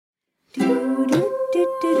An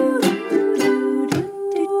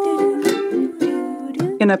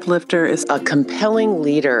uplifter is a compelling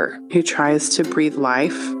leader who tries to breathe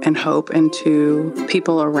life and hope into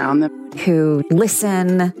people around them. Who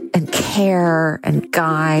listen and care and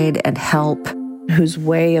guide and help. Whose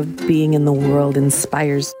way of being in the world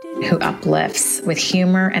inspires. Who uplifts with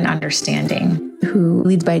humor and understanding. Who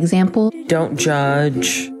leads by example. Don't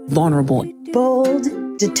judge. Vulnerable. Bold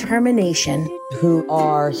determination. Who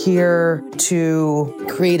are here to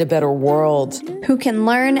create a better world. Who can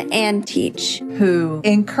learn and teach. Who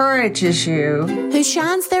encourages you. Who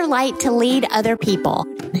shines their light to lead other people.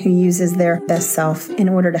 Who uses their best self in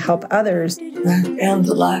order to help others. I found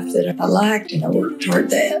the life that I liked and I worked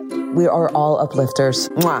toward that. We are all uplifters.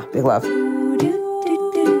 Mwah, big love.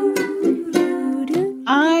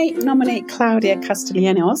 I nominate Claudia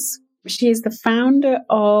Castellanos. She is the founder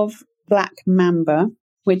of Black Mamba,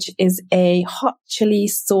 which is a hot chili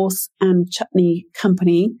sauce and chutney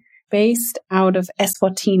company based out of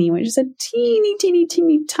Eswatini, which is a teeny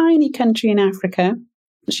tiny country in Africa.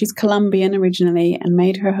 She's Colombian originally and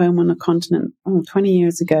made her home on a continent 20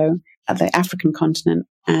 years ago at the African continent,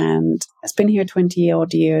 and has been here 20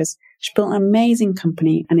 odd years. She built an amazing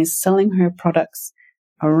company and is selling her products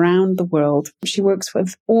around the world. She works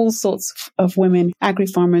with all sorts of women,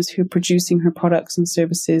 agri-farmers who are producing her products and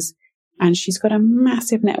services. And she's got a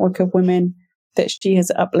massive network of women that she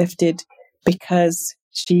has uplifted because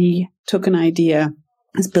she took an idea,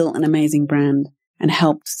 has built an amazing brand, and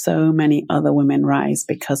helped so many other women rise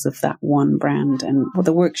because of that one brand. And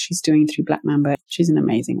the work she's doing through Black Mamba, she's an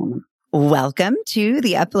amazing woman. Welcome to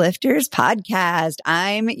the Uplifters podcast.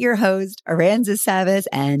 I'm your host, Aranza Savas,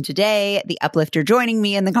 and today the uplifter joining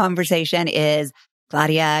me in the conversation is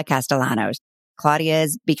Claudia Castellanos. Claudia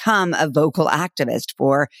has become a vocal activist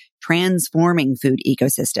for transforming food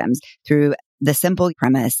ecosystems through the simple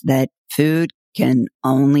premise that food can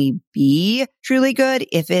only be truly good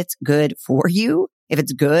if it's good for you, if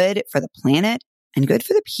it's good for the planet, and good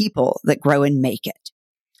for the people that grow and make it.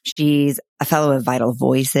 She's a fellow of Vital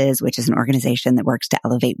Voices, which is an organization that works to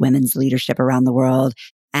elevate women's leadership around the world,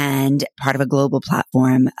 and part of a global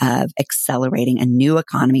platform of accelerating a new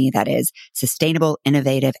economy that is sustainable,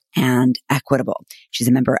 innovative, and equitable. She's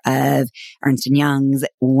a member of Ernst & Young's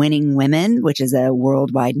Winning Women, which is a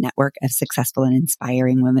worldwide network of successful and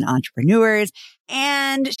inspiring women entrepreneurs,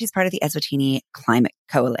 and she's part of the Eswatini Climate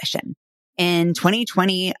Coalition. In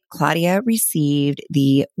 2020, Claudia received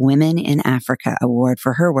the Women in Africa Award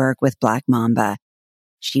for her work with Black Mamba.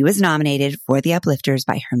 She was nominated for the Uplifters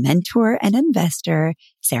by her mentor and investor,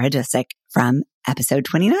 Sarah Dusick, from episode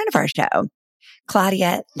 29 of our show.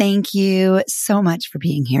 Claudia, thank you so much for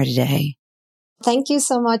being here today. Thank you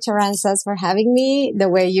so much, Aranzas, for having me. The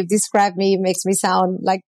way you've described me makes me sound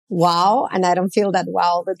like wow, and I don't feel that wow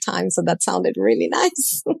all the time, so that sounded really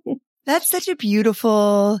nice. That's such a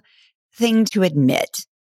beautiful thing to admit,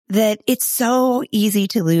 that it's so easy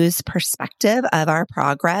to lose perspective of our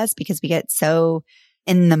progress because we get so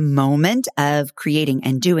in the moment of creating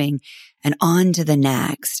and doing and on to the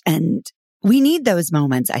next. And we need those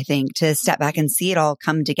moments, I think, to step back and see it all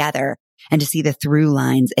come together and to see the through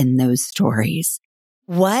lines in those stories.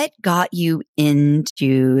 What got you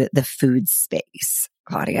into the food space,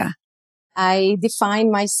 Claudia? I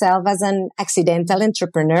define myself as an accidental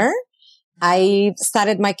entrepreneur. I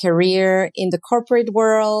started my career in the corporate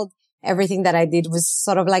world. Everything that I did was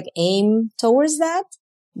sort of like aimed towards that.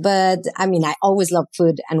 But I mean, I always loved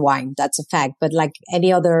food and wine. That's a fact. But like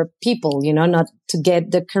any other people, not to get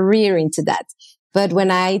the career into that. But when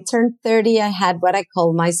I turned 30, I had what I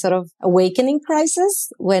call my sort of awakening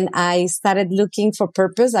crisis. When I started looking for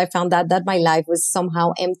purpose, I found out that my life was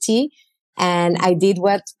somehow empty. And I did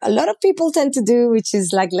what a lot of people tend to do, which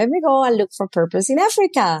is like, let me go and look for purpose in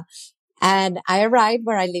Africa. And I arrived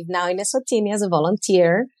where I live now in Eswatini as a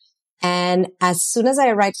volunteer. And as soon as I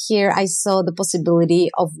arrived here, I saw the possibility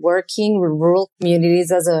of working with rural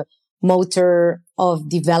communities as a motor of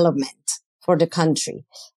development for the country.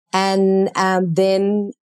 And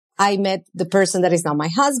then I met the person that is now my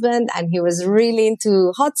husband, and he was really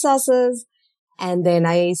into hot sauces. And then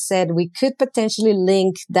I said we could potentially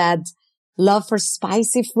link that love for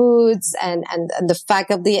spicy foods and the fact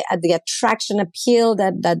of the attraction appeal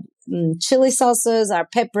that chili sauces or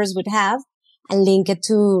peppers would have, and link it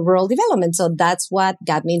to rural development. So that's what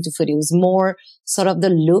got me into food. It was more sort of the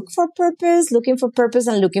looking for purpose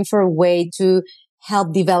and looking for a way to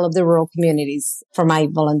help develop the rural communities for my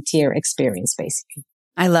volunteer experience, basically.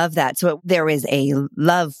 I love that. So there is a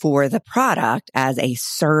love for the product as a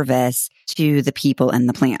service to the people and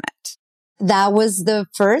the planet. that was the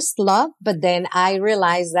first love. But then I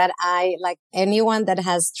realized that I, like anyone that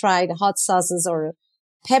has tried hot sauces or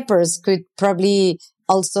peppers, could probably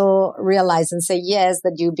also realize and say yes,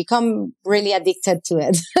 that you become really addicted to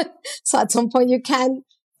it. So at some point you can't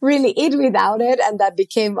really eat without it. And that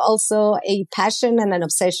became also a passion and an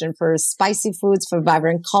obsession for spicy foods, for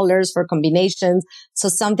vibrant colors, for combinations. So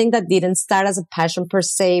something that didn't start as a passion per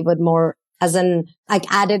se, but more as an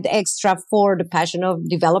like added extra for the passion of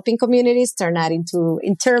developing communities, turned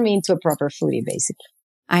me into a proper foodie, basically.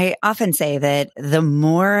 I often say that the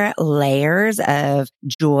more layers of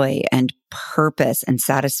joy and purpose and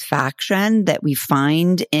satisfaction that we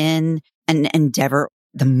find in an endeavor,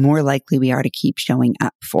 the more likely we are to keep showing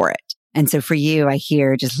up for it. And so for you, I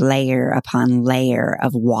hear just layer upon layer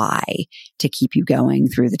of why to keep you going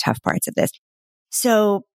through the tough parts of this.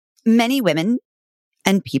 So many women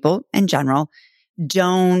and people in general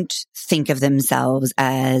don't think of themselves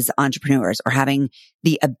as entrepreneurs or having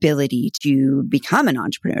the ability to become an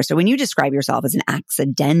entrepreneur. So when you describe yourself as an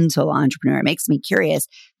accidental entrepreneur, it makes me curious,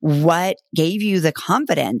 what gave you the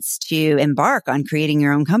confidence to embark on creating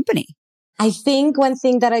your own company? I think one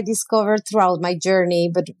thing that I discovered throughout my journey,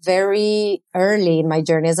 but very early in my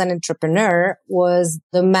journey as an entrepreneur, was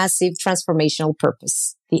the massive transformational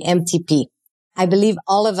purpose, the MTP. I believe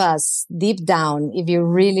all of us deep down, if you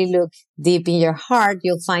really look deep in your heart,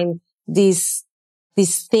 you'll find this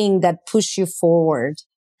thing that pushes you forward.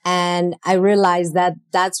 And I realized that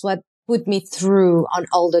that's what put me through on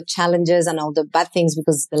all the challenges and all the bad things,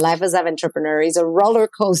 because the life as an entrepreneur is a roller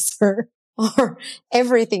coaster or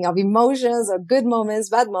everything of emotions or good moments,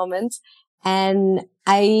 bad moments. And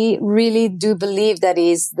I really do believe that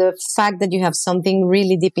is the fact that you have something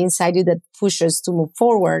really deep inside you that pushes to move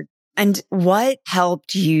forward. And what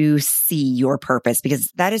helped you see your purpose? Because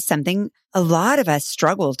that is something a lot of us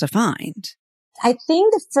struggle to find. I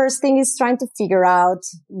think the first thing is trying to figure out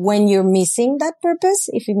when you're missing that purpose,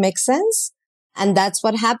 if it makes sense. And that's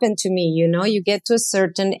what happened to me. You know, you get to a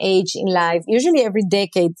certain age in life, usually every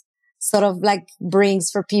decade sort of like brings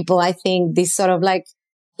for people, I think, this sort of like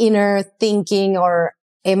inner thinking, or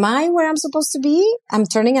am I where I'm supposed to be? I'm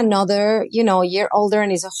turning another, year older,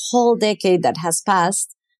 and it's a whole decade that has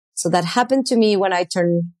passed. So that happened to me when I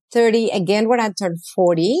turned 30, again, when I turned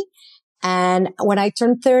 40. And when I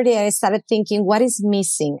turned 30, I started thinking, what is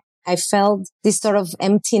missing? I felt this sort of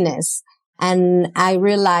emptiness. And I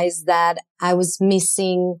realized that I was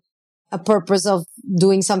missing a purpose of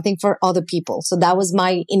doing something for other people. So that was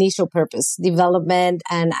my initial purpose, development.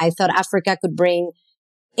 And I thought Africa could bring,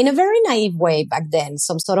 in a very naive way back then,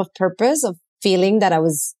 some sort of purpose of feeling that I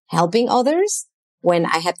was helping others. When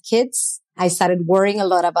I had kids, I started worrying a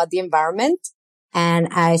lot about the environment, and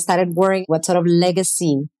I started worrying what sort of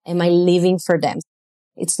legacy am I leaving for them?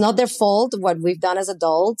 It's not their fault what we've done as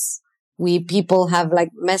adults. We people have like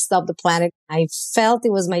messed up the planet. I felt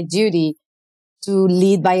it was my duty to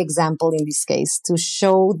lead by example in this case, to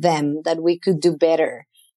show them that we could do better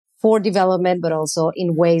for development, but also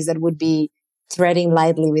in ways that would be treading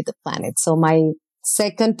lightly with the planet. So my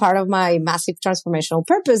second part of my massive transformational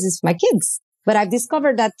purpose is my kids. But I've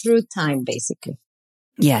discovered that through time, basically.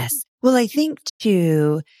 Yes. Well, I think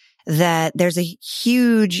too that there's a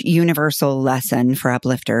huge universal lesson for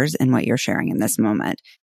uplifters in what you're sharing in this moment,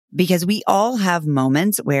 because we all have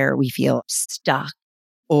moments where we feel stuck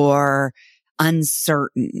or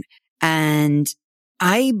uncertain. And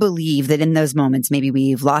I believe that in those moments, maybe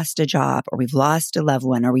we've lost a job or we've lost a loved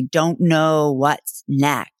one or we don't know what's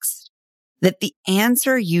next, that the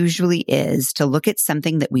answer usually is to look at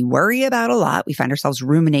something that we worry about a lot. We find ourselves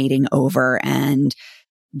ruminating over and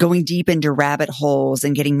going deep into rabbit holes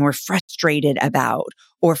and getting more frustrated about,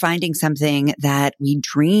 or finding something that we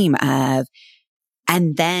dream of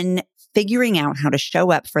and then figuring out how to show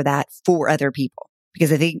up for that for other people.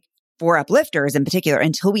 Because I think for uplifters in particular,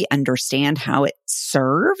 until we understand how it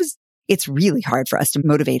serves, it's really hard for us to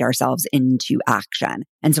motivate ourselves into action.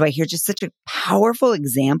 And so I hear just such a powerful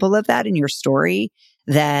example of that in your story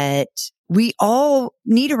that we all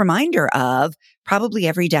need a reminder of probably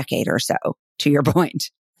every decade or so, to your point.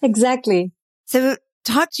 Exactly. So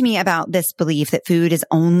talk to me about this belief that food is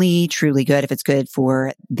only truly good if it's good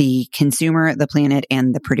for the consumer, the planet,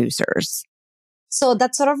 and the producers. So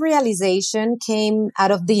that sort of realization came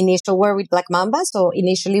out of the initial work with Black Mamba. So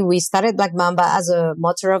initially we started Black Mamba as a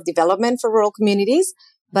motor of development for rural communities,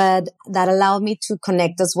 but that allowed me to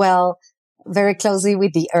connect as well very closely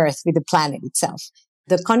with the earth, with the planet itself.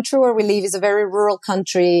 The country where we live is a very rural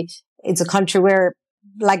country. It's a country where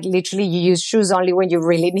like literally you use shoes only when you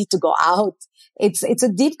really need to go out. It's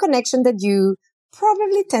a deep connection that you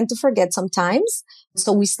probably tend to forget sometimes.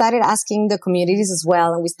 So we started asking the communities as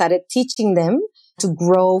well, and we started teaching them to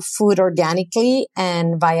grow food organically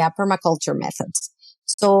and via permaculture methods.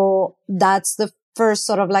 So that's the first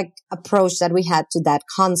sort of like approach that we had to that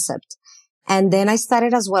concept. And then I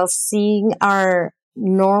started as well seeing our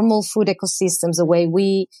normal food ecosystems, the way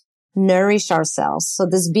we nourish ourselves. So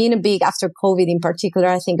there's been a big, after COVID in particular,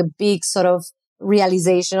 I think a big sort of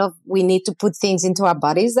realization of we need to put things into our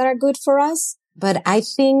bodies that are good for us. But I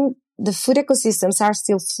think the food ecosystems are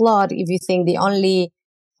still flawed if you think the only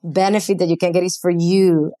benefit that you can get is for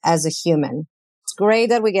you as a human. It's great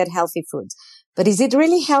that we get healthy foods, but is it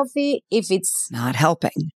really healthy if it's not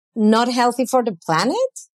helping? Not healthy for the planet?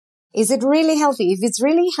 Is it really healthy? If it's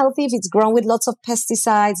really healthy, if it's grown with lots of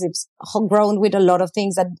pesticides, it's grown with a lot of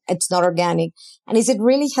things that it's not organic. And is it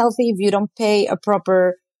really healthy if you don't pay a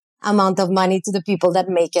proper amount of money to the people that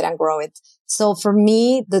make it and grow it? So for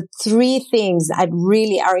me, the three things that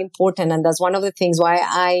really are important. And that's one of the things why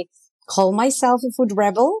I call myself a food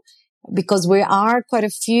rebel, because we are quite a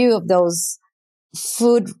few of those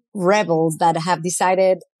food rebels that have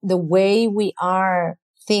decided the way we are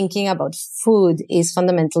thinking about food is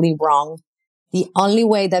fundamentally wrong. The only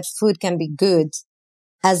way that food can be good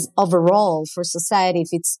as overall for society, if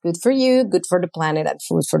it's good for you, good for the planet, and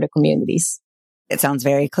food for the communities. It sounds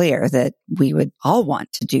very clear that we would all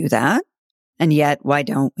want to do that. And yet, why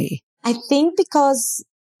don't we? I think because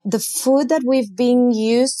the food that we've been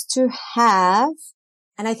used to have,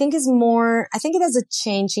 and I think it has a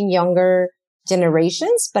change in younger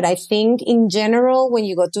generations, but I think in general, when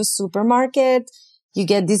you go to a supermarket, you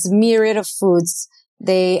get this myriad of foods.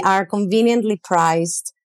 They are conveniently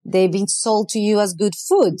priced. They've been sold to you as good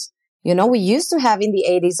food. You know, we used to have in the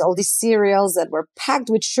 80s all these cereals that were packed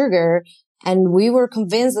with sugar, and we were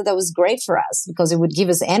convinced that was great for us because it would give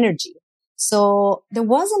us energy. So there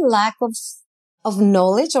was a lack of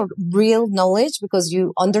knowledge or real knowledge because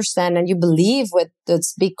you understand and you believe what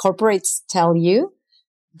those big corporates tell you.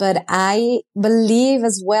 But I believe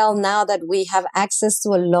as well now that we have access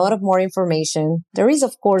to a lot of more information. There is,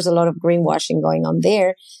 of course, a lot of greenwashing going on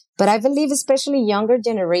there. But I believe especially younger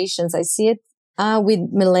generations, I see it with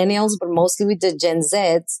millennials, but mostly with the Gen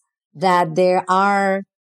Zs, that there are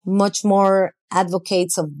much more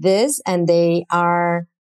advocates of this and they are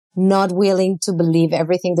not willing to believe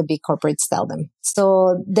everything the big corporates tell them.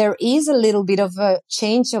 So there is a little bit of a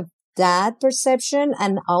change of that perception.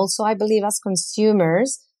 And also, I believe as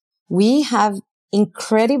consumers, we have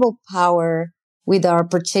incredible power with our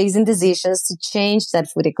purchasing decisions to change that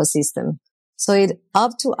food ecosystem. So it's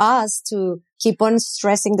up to us to keep on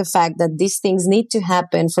stressing the fact that these things need to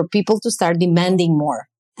happen for people to start demanding more.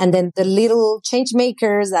 And then the little change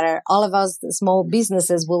makers that are all of us, the small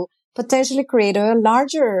businesses, will potentially create a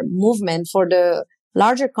larger movement for the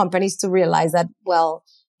larger companies to realize that, well,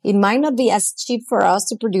 it might not be as cheap for us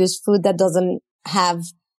to produce food that doesn't have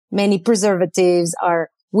many preservatives or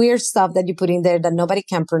weird stuff that you put in there that nobody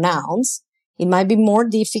can pronounce. It might be more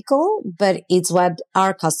difficult, but it's what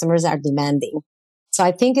our customers are demanding. So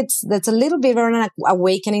I think that's a little bit of an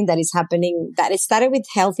awakening that is happening, that it started with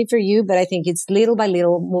healthy for you, but I think it's little by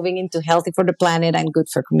little moving into healthy for the planet and good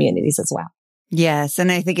for communities as well. Yes.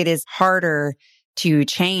 And I think it is harder to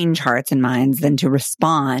change hearts and minds than to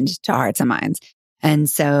respond to hearts and minds. And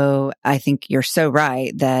so I think you're so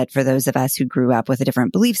right that for those of us who grew up with a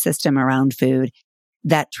different belief system around food,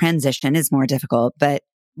 that transition is more difficult. But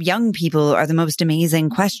young people are the most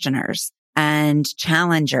amazing questioners and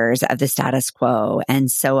challengers of the status quo. And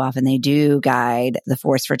so often they do guide the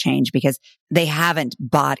force for change because they haven't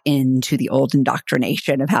bought into the old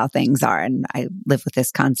indoctrination of how things are. And I live with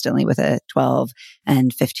this constantly with a 12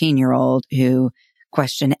 and 15-year-old who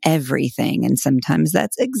question everything. And sometimes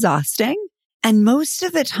that's exhausting. And most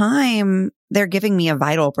of the time, they're giving me a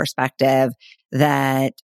vital perspective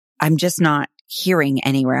that I'm just not hearing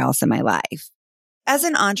anywhere else in my life. As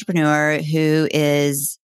an entrepreneur who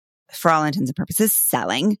is, for all intents and purposes,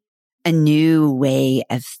 selling a new way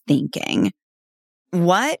of thinking,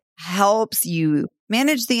 what helps you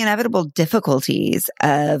manage the inevitable difficulties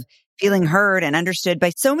of feeling heard and understood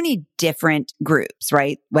by so many different groups,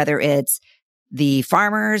 right? Whether it's the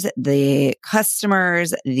farmers, the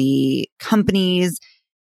customers, the companies,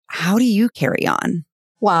 how do you carry on?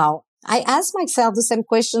 Wow. I ask myself the same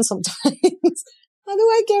question sometimes. How do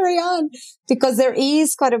I carry on? Because there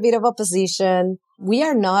is quite a bit of opposition. We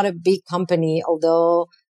are not a big company, although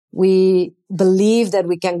we believe that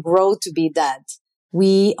we can grow to be that.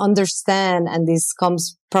 We understand, and this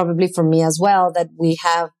comes probably from me as well, that we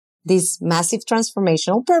have this massive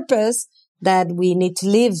transformational purpose that we need to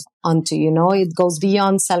live onto. You know, it goes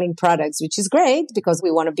beyond selling products, which is great because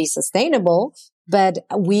we want to be sustainable. but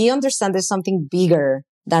we understand there's something bigger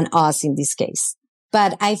than us in this case.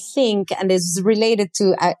 But I think, and this is related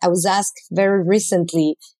to, I was asked very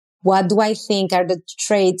recently, what do I think are the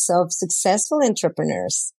traits of successful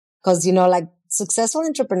entrepreneurs? Because, like successful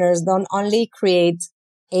entrepreneurs don't only create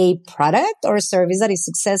a product or a service that is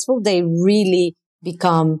successful, they really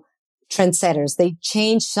become trendsetters. They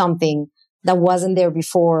change something that wasn't there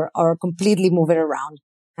before or completely move it around.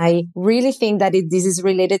 I really think that this is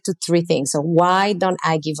related to three things. So why don't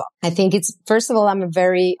I give up? I think it's, first of all, I'm a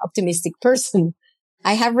very optimistic person.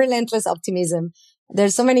 I have relentless optimism.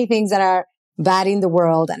 There's so many things that are bad in the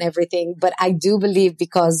world and everything, but I do believe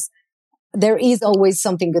because there is always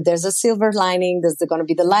something good. There's a silver lining. There's going to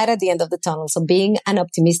be the light at the end of the tunnel. So being an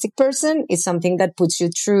optimistic person is something that puts you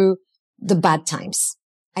through the bad times.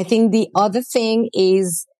 I think the other thing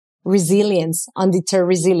is resilience, undeterred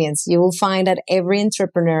resilience. You will find that every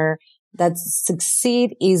entrepreneur that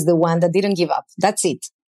succeed is the one that didn't give up. That's it.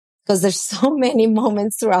 Because there's so many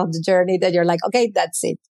moments throughout the journey that you're like, okay, that's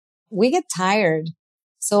it. We get tired.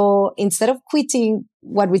 So instead of quitting,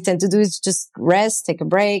 what we tend to do is just rest, take a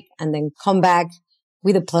break, and then come back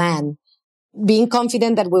with a plan. Being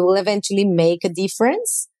confident that we will eventually make a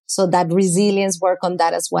difference. So that resilience, work on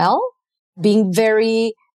that as well. Being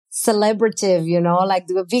very celebrative, like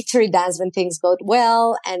do a victory dance when things go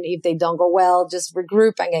well. And if they don't go well, just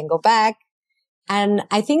regroup and then go back. And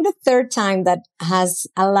I think the third time that has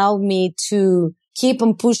allowed me to keep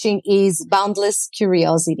on pushing is boundless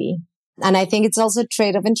curiosity. And I think it's also a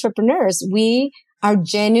trait of entrepreneurs. We are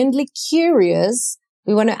genuinely curious.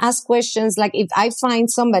 We want to ask questions. Like if I find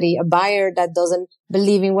somebody, a buyer that doesn't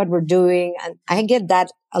believe in what we're doing, and I get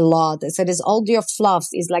that a lot. I said, it's all your fluff.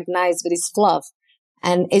 It's like nice, but it's fluff.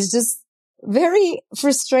 And it's just very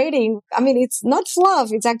frustrating. I mean, it's not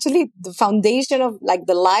fluff. It's actually the foundation of like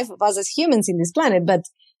the life of us as humans in this planet. But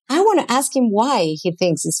I want to ask him why he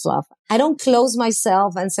thinks it's fluff. I don't close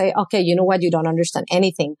myself and say, okay, you know what? You don't understand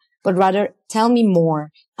anything, but rather tell me more.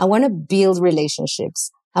 I want to build relationships.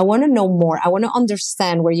 I want to know more. I want to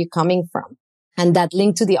understand where you're coming from. And that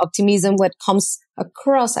link to the optimism, what comes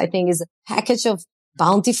across, I think, is a package of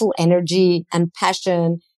bountiful energy and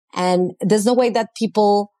passion. And there's no way that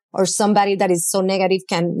people or somebody that is so negative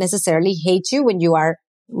can necessarily hate you when you are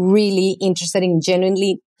really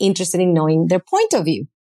genuinely interested in knowing their point of view.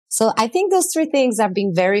 So I think those three things have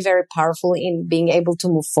been very, very powerful in being able to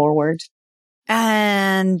move forward.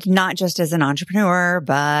 And not just as an entrepreneur,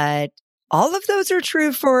 but all of those are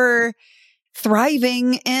true for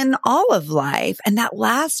thriving in all of life. And that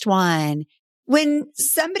last one, when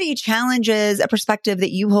somebody challenges a perspective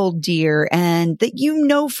that you hold dear and that you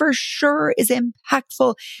know for sure is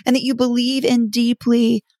impactful and that you believe in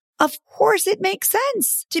deeply, of course it makes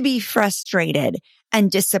sense to be frustrated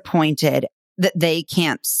and disappointed that they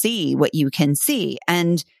can't see what you can see.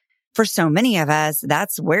 And for so many of us,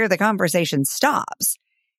 that's where the conversation stops,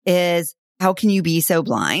 is how can you be so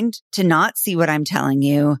blind to not see what I'm telling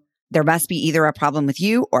you? There must be either a problem with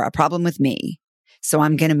you or a problem with me. So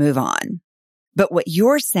I'm going to move on. But what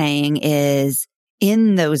you're saying is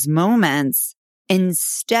in those moments,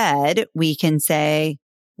 instead, we can say,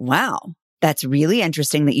 wow, that's really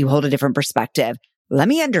interesting that you hold a different perspective. Let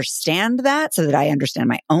me understand that so that I understand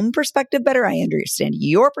my own perspective better. I understand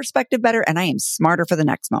your perspective better, and I am smarter for the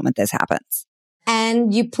next moment this happens.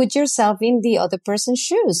 And you put yourself in the other person's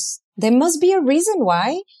shoes. There must be a reason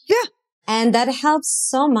why. Yeah. And that helps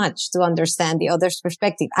so much to understand the other's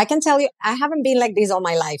perspective. I can tell you, I haven't been like this all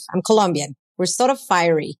my life. I'm Colombian. We're sort of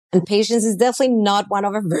fiery, and patience is definitely not one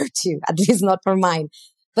of our virtue, at least not for mine.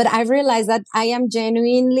 But I realized that I am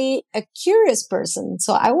genuinely a curious person.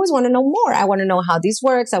 So I always want to know more. I want to know how this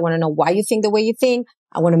works. I want to know why you think the way you think.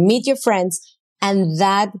 I want to meet your friends. And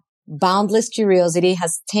that boundless curiosity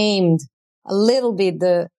has tamed a little bit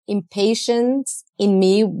the impatience in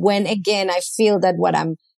me when, again, I feel that what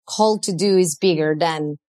I'm called to do is bigger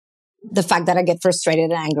than the fact that I get frustrated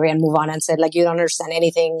and angry and move on and said, like, you don't understand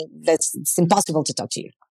anything. It's impossible to talk to you.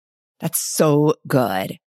 That's so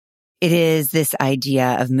good. It is this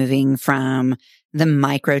idea of moving from the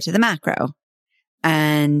micro to the macro.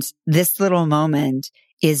 And this little moment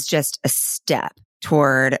is just a step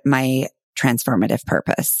toward my transformative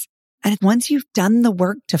purpose. And once you've done the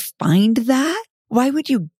work to find that, why would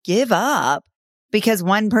you give up because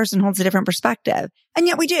one person holds a different perspective? And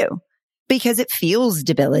yet we do, because it feels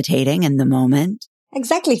debilitating in the moment.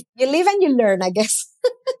 Exactly. You live and you learn, I guess.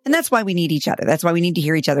 And that's why we need each other. That's why we need to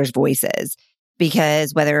hear each other's voices.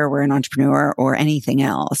 Because whether we're an entrepreneur or anything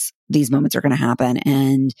else, these moments are going to happen.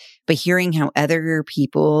 And by hearing how other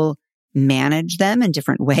people manage them in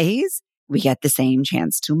different ways, we get the same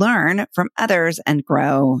chance to learn from others and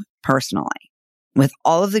grow personally. with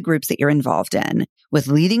all of the groups that you're involved in, with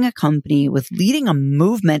leading a company, with leading a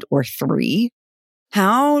movement or three,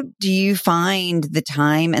 how do you find the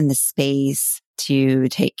time and the space to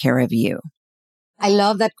take care of you? I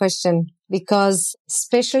love that question because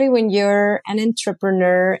especially when you're an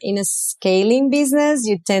entrepreneur in a scaling business,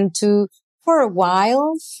 you tend to, for a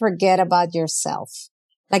while, forget about yourself.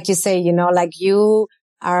 Like you say, like you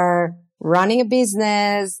are running a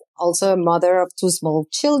business, also a mother of 2 small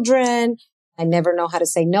children. I never know how to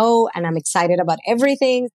say no, and I'm excited about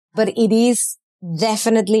everything, but it is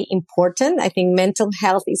definitely important. I think mental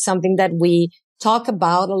health is something that we talk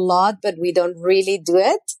about a lot, but we don't really do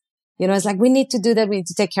it. It's like we need to do that. We need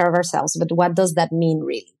to take care of ourselves. But what does that mean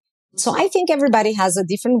really? So I think everybody has a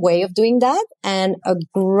different way of doing that. And a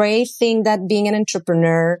great thing that being an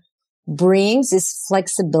entrepreneur brings is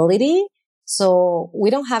flexibility. So we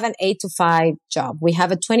don't have an 8 to 5 job. We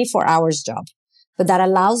have a 24 hours job. But that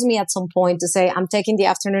allows me at some point to say, I'm taking the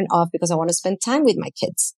afternoon off because I want to spend time with my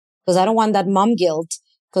kids. Because I don't want that mom guilt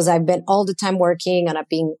because I've been all the time working and I've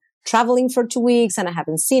been traveling for 2 weeks and I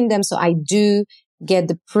haven't seen them. So I do get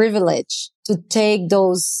the privilege to take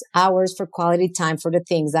those hours for quality time for the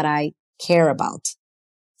things that I care about.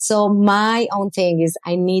 So my own thing is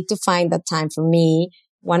I need to find that time for me.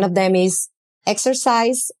 One of them is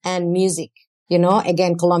exercise and music.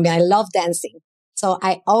 Again, Colombian, I love dancing. So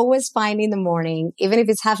I always find in the morning, even if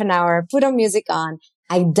it's half an hour, put on music on,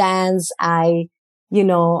 I dance, I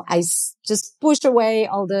just push away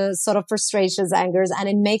all the sort of frustrations, angers, and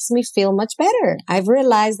it makes me feel much better. I've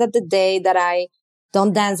realized that the day that I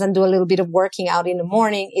don't dance and do a little bit of working out in the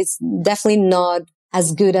morning, it's definitely not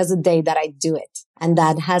as good as the day that I do it. And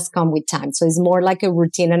that has come with time. So it's more like a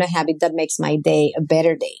routine and a habit that makes my day a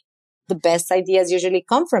better day. The best ideas usually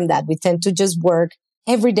come from that. We tend to just work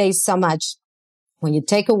every day so much. When you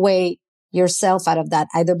take away yourself out of that,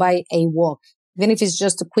 either by a walk, even if it's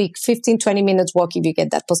just a quick 15, 20 minutes walk, if you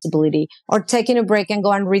get that possibility, or taking a break and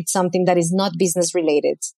go and read something that is not business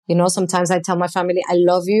related. Sometimes I tell my family, I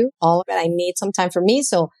love you all, but I need some time for me.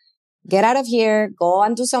 So get out of here, go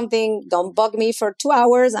and do something. Don't bug me for 2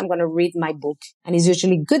 hours. I'm going to read my book. And it's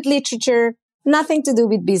usually good literature, nothing to do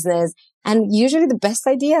with business. And usually the best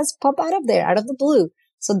ideas pop out of there, out of the blue.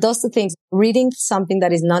 So those 2 things, reading something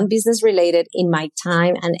that is non-business related in my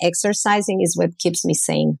time and exercising is what keeps me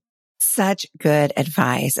sane. Such good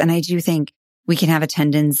advice. And I do think we can have a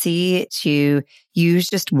tendency to use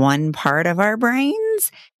just one part of our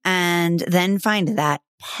brains and then find that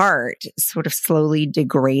part sort of slowly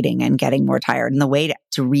degrading and getting more tired. And the way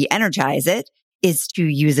to re-energize it is to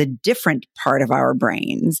use a different part of our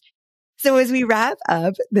brains. So as we wrap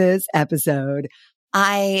up this episode,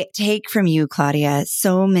 I take from you, Claudia,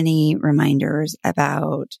 so many reminders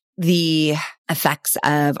about the effects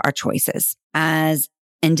of our choices as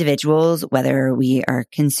individuals, whether we are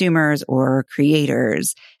consumers or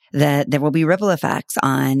creators, that there will be ripple effects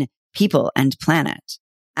on people and planet.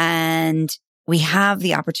 And we have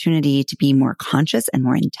the opportunity to be more conscious and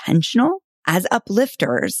more intentional as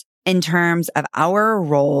uplifters in terms of our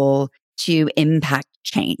role to impact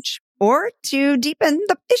change or to deepen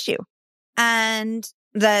the issue. And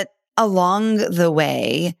that along the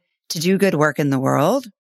way, to do good work in the world,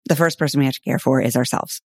 the first person we have to care for is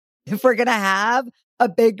ourselves. If we're going to have a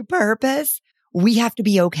big purpose, we have to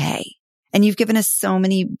be okay. And you've given us so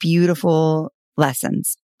many beautiful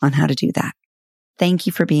lessons on how to do that. Thank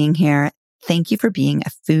you for being here. Thank you for being a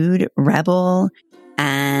food rebel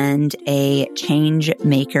and a change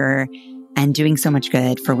maker and doing so much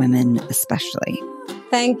good for women, especially.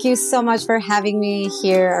 Thank you so much for having me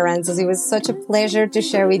here, Aranzas. It was such a pleasure to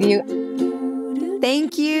share with you.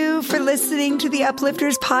 Thank you for listening to the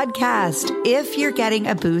Uplifters podcast. If you're getting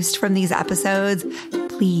a boost from these episodes,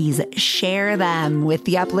 please share them with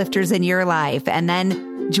the uplifters in your life and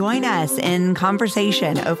then join us in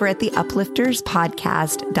conversation over at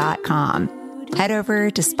theuplifterspodcast.com. Head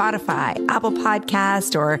over to Spotify, Apple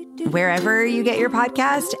Podcast, or wherever you get your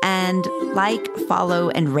podcast and follow,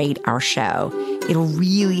 and rate our show. It'll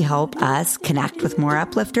really help us connect with more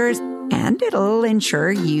uplifters, and it'll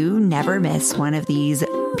ensure you never miss one of these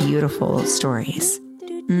beautiful stories.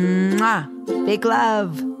 Mwah! Big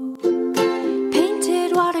love.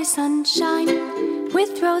 Painted water sunshine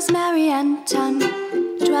with rosemary and thyme.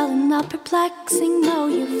 Dwell in the perplexing, though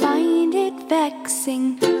you find it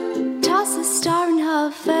vexing. Toss a star and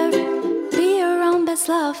hover, be your own best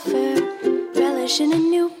lover. Relish in a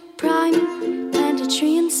new prime, plant a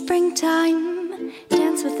tree in springtime.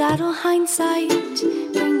 Dance with idle hindsight,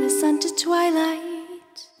 bring the sun to twilight.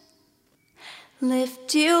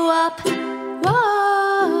 Lift you up,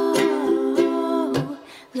 whoa.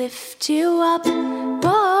 Lift you up,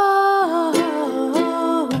 whoa.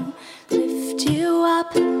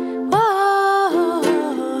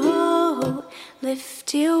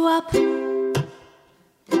 lift you up,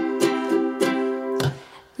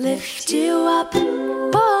 lift you up,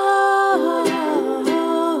 whoa,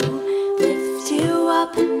 lift you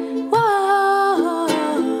up, whoa,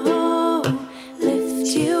 lift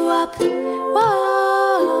you up,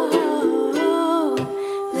 whoa,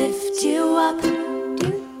 lift you up, do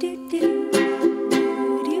do do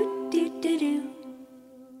do do do do.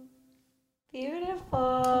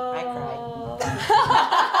 Beautiful. I cried.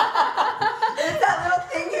 It's that little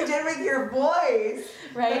thing you did with your voice.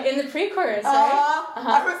 Right, in the pre-chorus, right?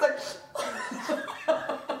 I was like...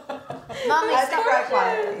 Mommy, stop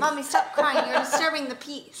stop crying. You're disturbing the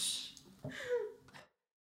peace.